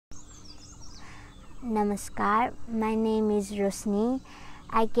Namaskar, my name is Rosni.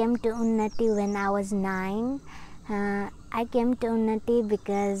 I came to Unatti when I was 9. I came to Unatti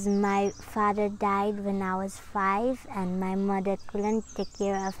because my father died when I was 5 and my mother couldn't take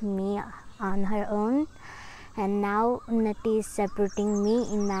care of me on her own. And now Unatti is supporting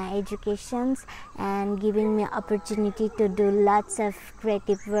me in my educations and giving me opportunity to do lots of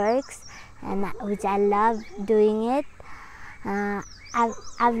creative works, and which I love doing it.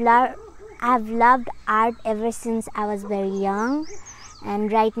 I've loved art ever since I was very young,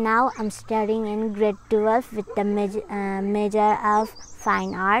 and right now I'm studying in grade 12 with the major of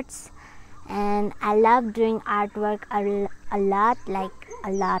fine arts, and I love doing artwork a lot,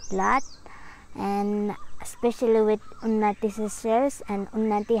 and especially with Unatti sisters, and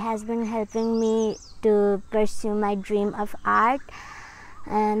Unatti has been helping me to pursue my dream of art.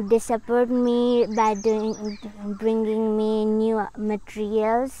 And they support me by bringing me new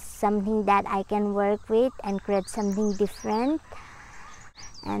materials, something that I can work with and create something different.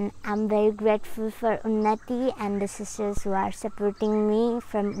 And I'm very grateful for Unatti and the sisters who are supporting me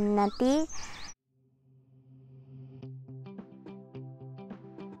from Unatti.